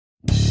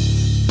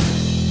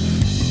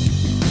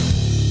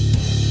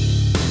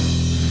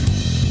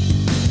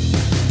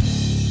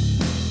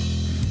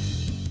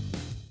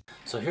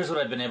So here's what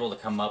I've been able to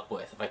come up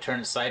with. If I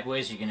turn it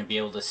sideways, you're going to be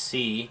able to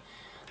see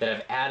that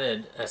I've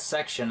added a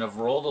section of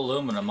rolled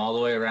aluminum all the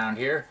way around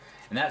here,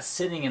 and that's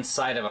sitting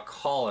inside of a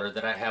collar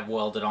that I have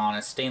welded on,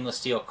 a stainless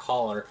steel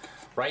collar,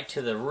 right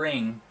to the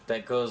ring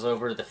that goes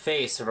over the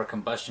face of our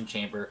combustion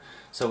chamber.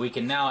 So we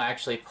can now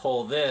actually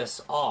pull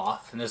this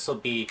off, and this will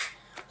be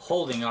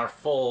holding our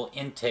full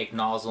intake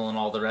nozzle and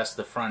all the rest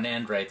of the front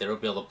end right there. We'll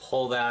be able to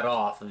pull that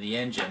off of the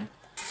engine.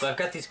 So I've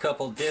got these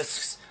couple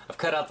discs. I've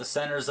cut out the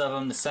centers of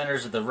them. The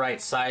centers are the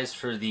right size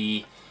for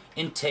the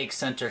intake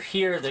center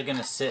here. They're going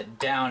to sit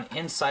down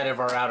inside of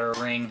our outer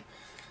ring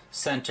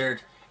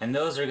centered, and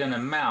those are going to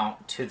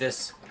mount to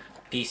this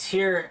piece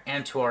here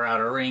and to our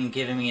outer ring,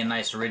 giving me a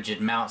nice rigid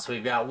mount. So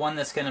we've got one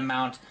that's going to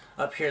mount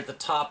up here at the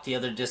top, the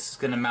other disc is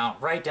going to mount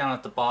right down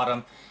at the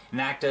bottom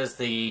and act as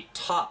the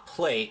top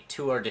plate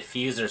to our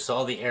diffuser. So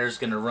all the air is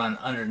going to run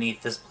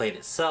underneath this plate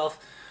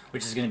itself,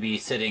 which is going to be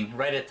sitting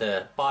right at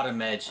the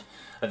bottom edge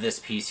of this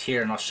piece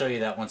here, and I'll show you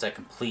that once I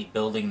complete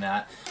building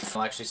that.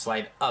 I'll actually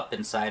slide up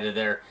inside of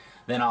there,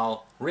 then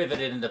I'll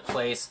rivet it into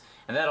place,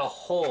 and that'll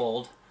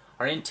hold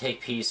our intake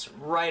piece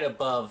right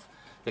above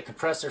the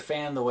compressor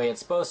fan the way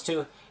it's supposed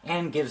to,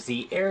 and gives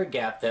the air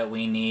gap that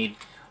we need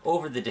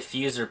over the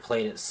diffuser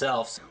plate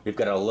itself. We've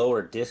got our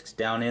lower discs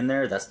down in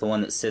there. That's the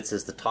one that sits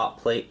as the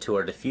top plate to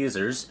our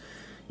diffusers.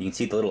 You can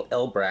see the little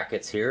L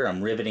brackets here.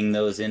 I'm riveting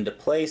those into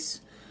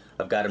place.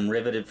 I've got them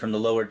riveted from the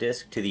lower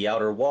disc to the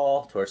outer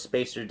wall, to our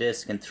spacer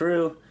disc and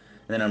through,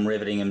 and then I'm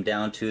riveting them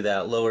down to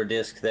that lower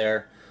disc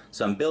there.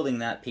 So I'm building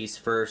that piece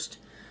first.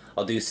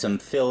 I'll do some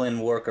fill-in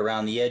work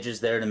around the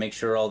edges there to make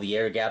sure all the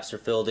air gaps are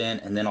filled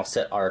in, and then I'll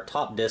set our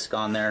top disc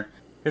on there.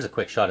 Here's a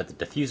quick shot at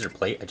the diffuser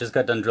plate. I just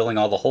got done drilling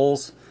all the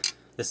holes.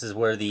 This is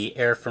where the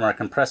air from our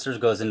compressors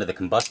goes into the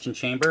combustion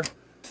chamber.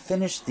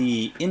 Finished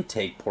the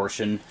intake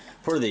portion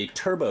for the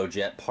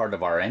turbojet part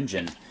of our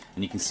engine,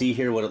 and you can see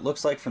here what it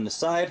looks like from the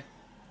side.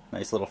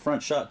 Nice little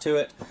front shot to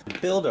it. To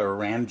build a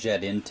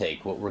ramjet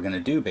intake, what we're going to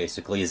do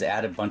basically is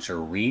add a bunch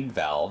of reed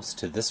valves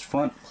to this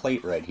front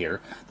plate right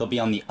here. They'll be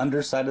on the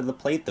underside of the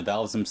plate. The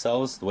valves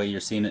themselves, the way you're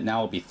seeing it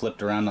now, will be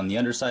flipped around on the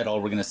underside. All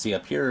we're going to see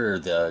up here are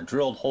the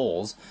drilled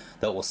holes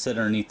that will sit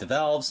underneath the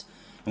valves.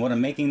 And what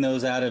I'm making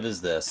those out of is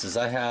this, is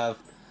I have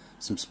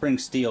some spring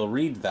steel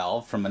reed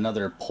valve from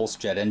another pulse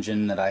jet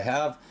engine that I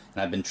have,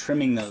 and I've been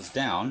trimming those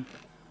down.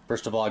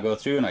 First of all, I go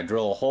through and I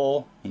drill a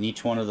hole in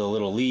each one of the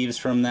little leaves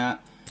from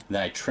that.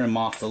 Then I trim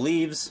off the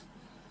leaves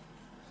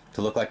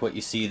to look like what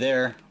you see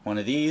there, one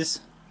of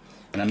these,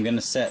 and I'm going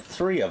to set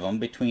 3 of them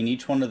between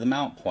each one of the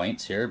mount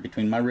points here,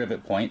 between my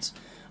rivet points.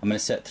 I'm going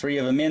to set 3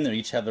 of them in. They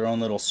each have their own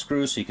little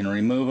screws so you can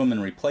remove them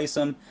and replace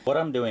them. What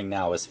I'm doing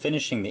now is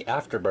finishing the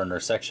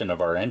afterburner section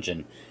of our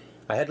engine.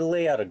 I had to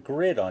lay out a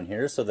grid on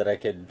here so that I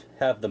could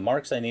have the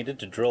marks I needed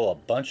to drill a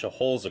bunch of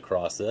holes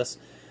across this,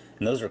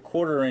 and those are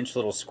 1/4 inch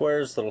little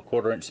squares, little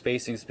 1/4 inch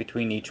spacings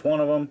between each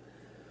one of them,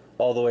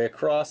 all the way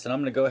across. And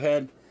I'm going to go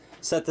ahead,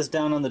 set this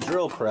down on the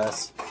drill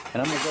press,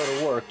 and I'm going to go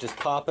to work just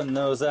popping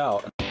those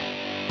out.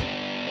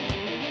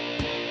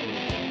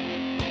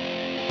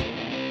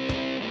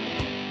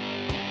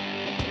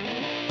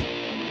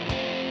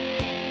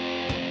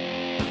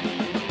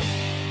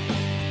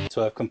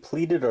 So I've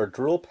completed our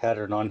drill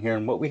pattern on here,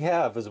 and what we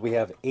have is we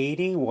have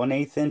 80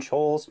 1/8 inch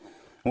holes,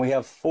 and we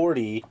have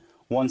 40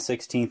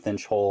 1/16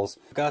 inch holes.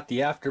 I've got the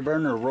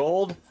afterburner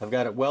rolled, I've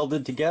got it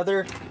welded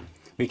together.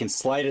 We can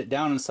slide it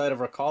down inside of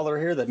our collar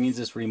here. That means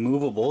it's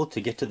removable to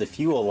get to the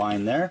fuel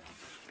line there.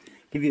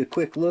 Give you a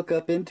quick look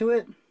up into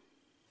it.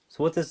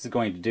 So what this is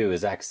going to do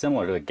is act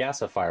similar to a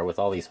gasifier with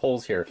all these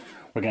holes here.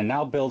 We're going to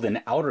now build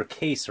an outer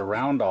case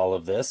around all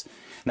of this.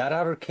 And that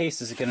outer case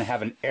is going to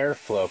have an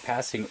airflow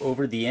passing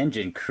over the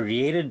engine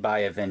created by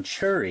a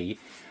venturi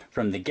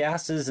from the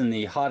gases and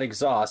the hot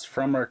exhaust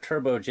from our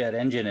turbojet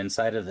engine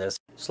inside of this.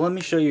 So let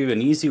me show you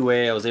an easy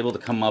way I was able to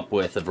come up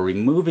with of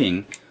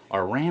removing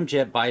our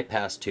ramjet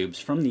bypass tubes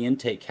from the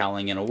intake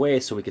cowling in a way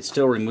so we could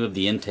still remove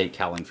the intake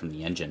cowling from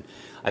the engine.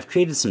 I've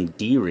created some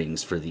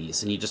D-rings for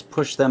these, and you just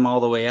push them all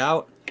the way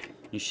out.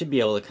 You should be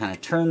able to kind of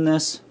turn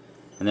this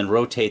and then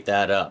rotate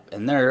that up.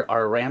 And there,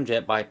 our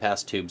ramjet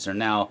bypass tubes are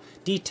now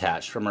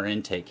detached from our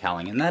intake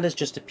cowling. And that is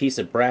just a piece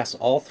of brass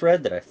all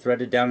thread that I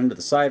threaded down into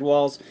the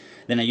sidewalls.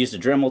 Then I used a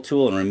Dremel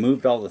tool and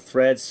removed all the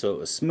threads so it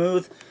was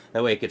smooth.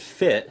 That way it could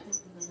fit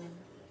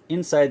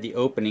inside the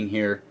opening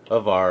here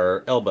of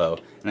our elbow.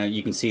 Now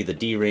you can see the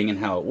D-ring and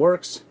how it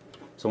works.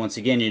 So once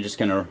again, you're just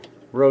going to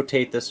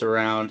rotate this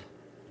around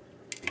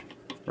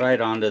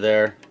right onto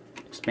there,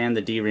 expand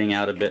the D-ring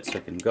out a bit so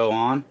it can go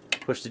on,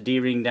 push the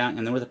D-ring down,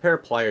 and then with a pair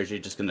of pliers you're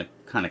just going to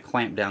kind of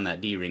clamp down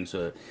that D-ring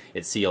so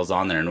it seals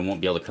on there and it won't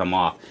be able to come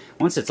off.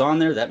 Once it's on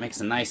there, that makes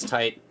a nice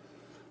tight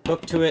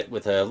hook to it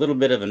with a little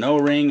bit of an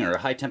O-ring or a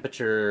high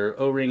temperature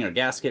O-ring or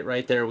gasket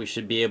right there, we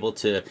should be able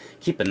to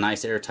keep a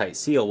nice airtight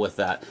seal with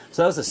that.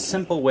 So that was a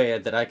simple way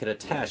that I could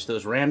attach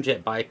those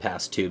Ramjet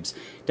bypass tubes.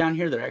 Down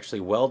here they're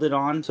actually welded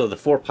on, so the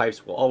 4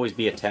 pipes will always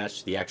be attached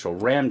to the actual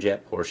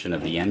Ramjet portion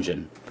of the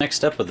engine. Next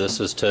step with this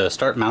is to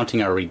start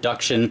mounting our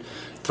reduction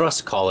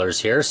thrust collars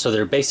here. So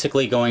they're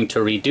basically going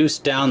to reduce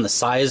down the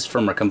size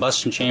from our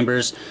combustion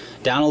chambers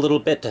down a little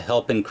bit to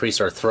help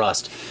increase our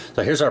thrust.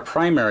 So here's our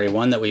primary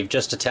one that we've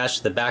just attached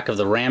to the back of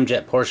the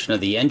Ramjet portion of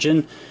the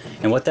engine,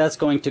 and what that's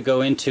going to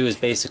go into is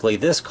basically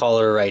this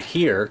collar right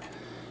here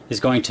is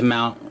going to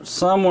mount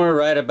somewhere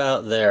right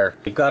about there.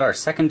 We've got our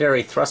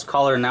secondary thrust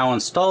collar now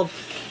installed.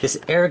 This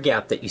air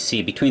gap that you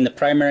see between the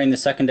primary and the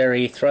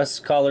secondary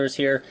thrust collars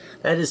here,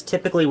 that is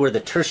typically where the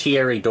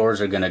tertiary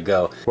doors are going to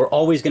go. We're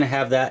always going to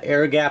have that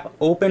air gap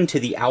open to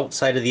the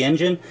outside of the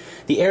engine.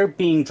 The air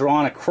being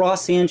drawn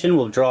across the engine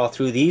will draw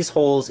through these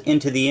holes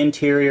into the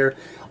interior.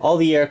 All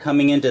the air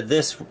coming into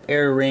this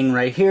air ring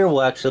right here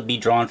will actually be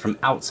drawn from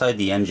outside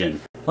the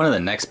engine. One of the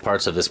next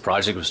parts of this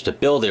project was to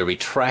build a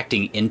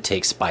retracting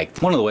intake spike.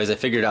 One of the ways I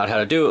figured out how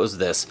to do it was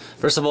this.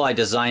 First of all, I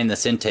designed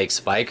this intake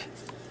spike.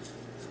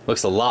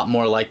 Looks a lot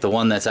more like the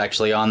one that's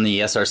actually on the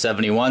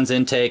SR-71's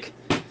intake.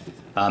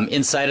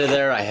 Inside of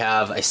there I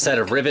have a set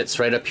of rivets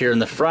right up here in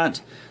the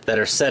front that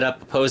are set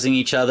up opposing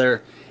each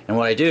other. And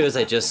what I do is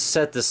I just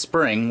set the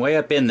spring way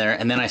up in there,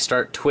 and then I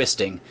start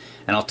twisting.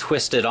 And I'll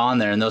twist it on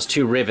there, and those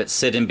 2 rivets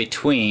sit in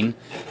between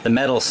the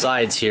metal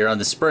sides here on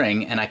the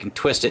spring, and I can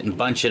twist it and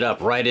bunch it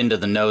up right into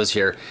the nose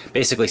here,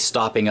 basically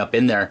stopping up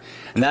in there.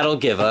 And that'll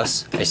give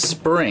us a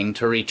spring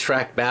to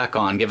retract back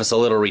on, give us a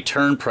little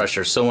return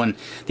pressure. So when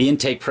the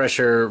intake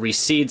pressure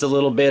recedes a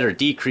little bit or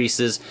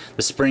decreases,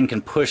 the spring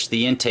can push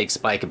the intake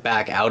spike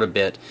back out a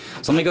bit.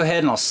 So let me go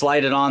ahead and I'll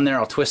slide it on there,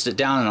 I'll twist it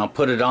down, and I'll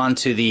put it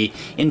onto the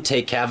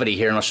intake cavity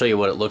here, and I'll show you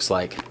what it looks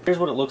like. Here's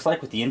what it looks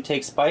like with the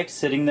intake spike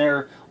sitting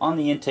there on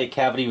the intake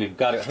cavity. We've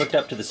got it hooked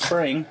up to the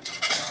spring.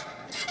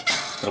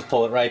 It'll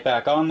pull it right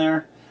back on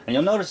there. And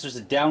you'll notice there's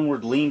a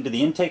downward lean to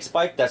the intake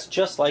spike. That's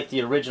just like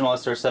the original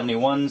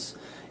SR-71's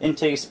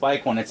intake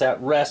spike. When it's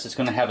at rest, it's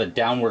going to have a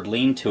downward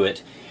lean to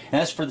it. And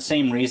that's for the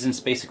same reason. It's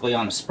basically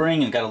on a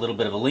spring and got a little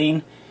bit of a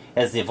lean.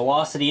 As the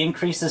velocity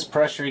increases,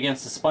 pressure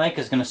against the spike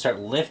is going to start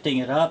lifting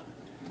it up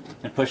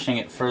and pushing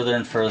it further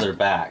and further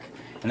back.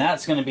 And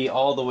that's going to be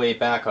all the way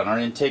back on our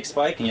intake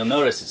spike. And you'll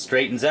notice it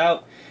straightens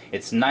out.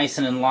 It's nice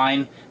and in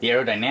line. The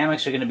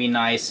aerodynamics are going to be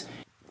nice.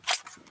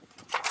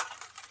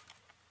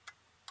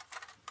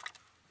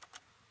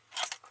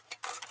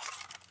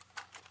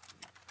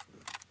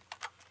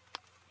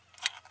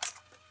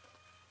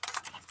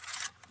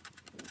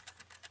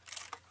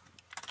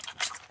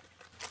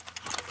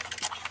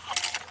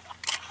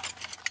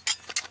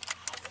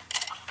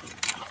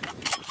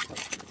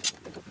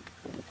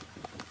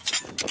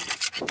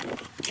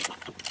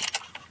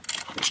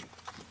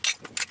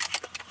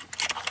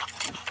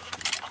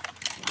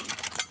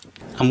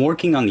 I'm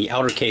working on the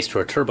outer case to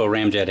our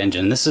Turboramjet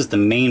engine. This is the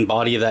main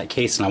body of that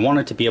case, and I want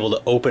it to be able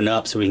to open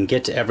up so we can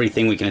get to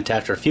everything. We can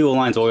attach our fuel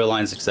lines, oil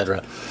lines,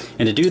 etc.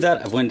 And to do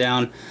that, I went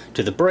down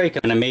to the brake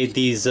and I made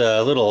these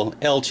little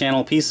L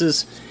channel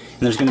pieces.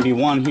 And there's going to be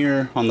one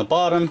here on the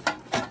bottom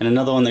and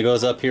another one that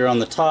goes up here on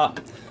the top.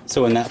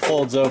 So when that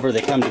folds over,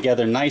 they come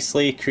together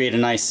nicely, create a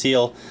nice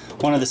seal.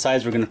 One of the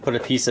sides we're going to put a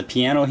piece of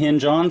piano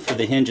hinge on for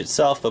the hinge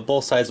itself, but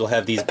both sides will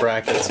have these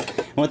brackets.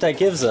 And what that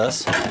gives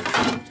us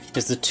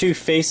is the 2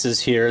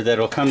 faces here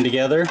that'll come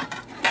together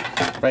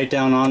right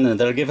down on there.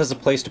 That'll give us a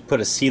place to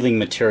put a sealing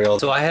material.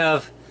 So I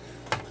have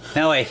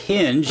now a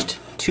hinged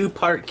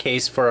 2-part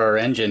case for our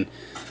engine.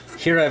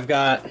 Here I've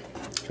got,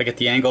 if I get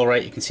the angle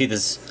right, you can see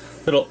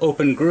this little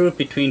open groove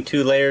between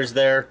 2 layers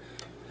there.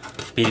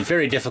 It'd be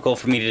very difficult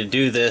for me to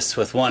do this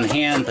with one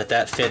hand, but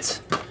that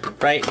fits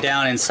right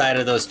down inside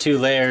of those 2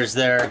 layers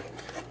there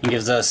and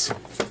gives us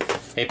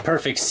a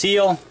perfect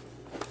seal.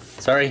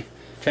 Sorry,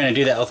 trying to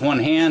do that with one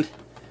hand.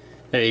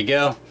 There you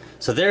go.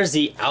 So there's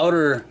the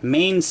outer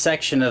main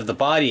section of the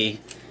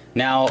body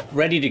now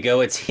ready to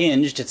go. It's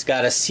hinged. It's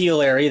got a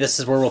seal area. This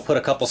is where we'll put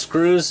a couple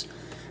screws.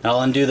 And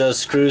I'll undo those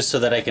screws so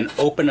that I can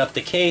open up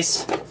the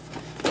case.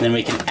 And then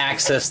we can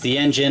access the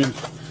engine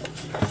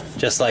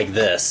just like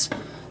this.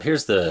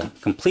 Here's the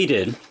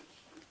completed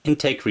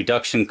intake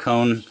reduction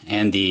cone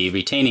and the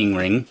retaining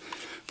ring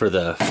for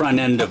the front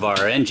end of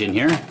our engine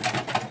here.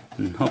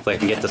 And hopefully I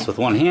can get this with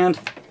one hand.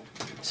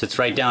 Sits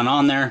right down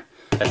on there.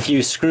 A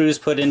few screws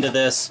put into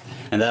this,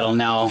 and that'll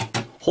now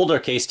hold our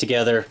case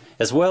together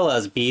as well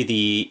as be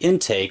the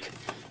intake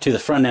to the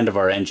front end of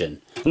our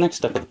engine. The next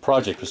step of the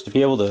project was to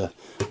be able to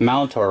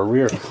mount our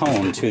rear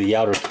cone to the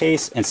outer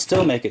case and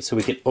still make it so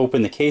we could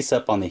open the case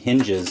up on the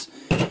hinges.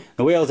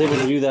 The way I was able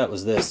to do that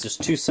was this,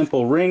 just 2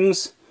 simple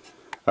rings.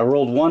 I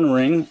rolled one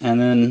ring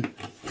and then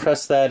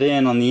pressed that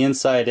in on the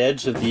inside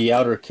edge of the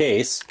outer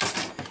case.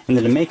 And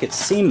then to make it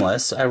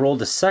seamless, I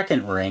rolled a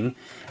second ring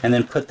and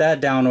then put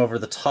that down over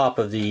the top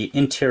of the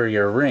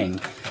interior ring.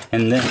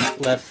 And then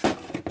left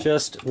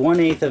just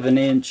 1/8 of an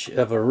inch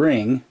of a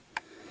ring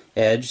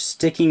edge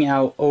sticking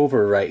out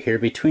over right here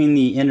between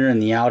the inner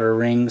and the outer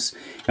rings,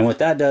 and what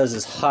that does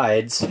is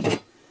hides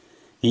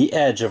the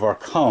edge of our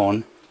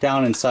cone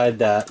down inside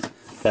that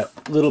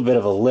little bit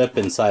of a lip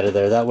inside of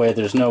there. That way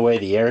there's no way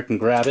the air can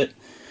grab it.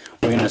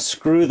 We're going to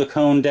screw the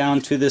cone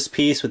down to this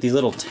piece with these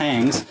little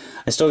tangs.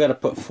 I still got to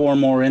put 4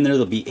 more in there.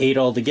 There'll be 8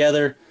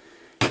 altogether.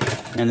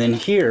 And then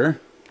here,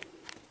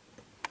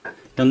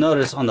 you'll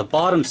notice on the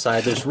bottom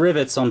side there's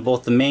rivets on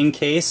both the main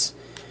case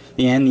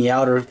and the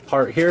outer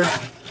part here.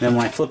 And then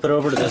when I flip it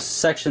over to this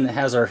section that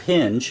has our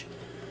hinge,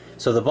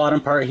 so the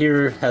bottom part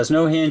here has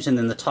no hinge, and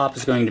then the top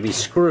is going to be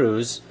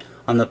screws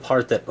on the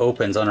part that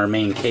opens on our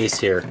main case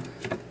here.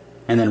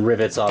 And then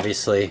rivets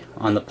obviously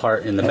on the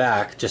part in the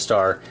back, just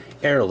our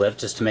air lip,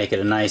 just to make it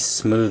a nice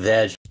smooth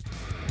edge.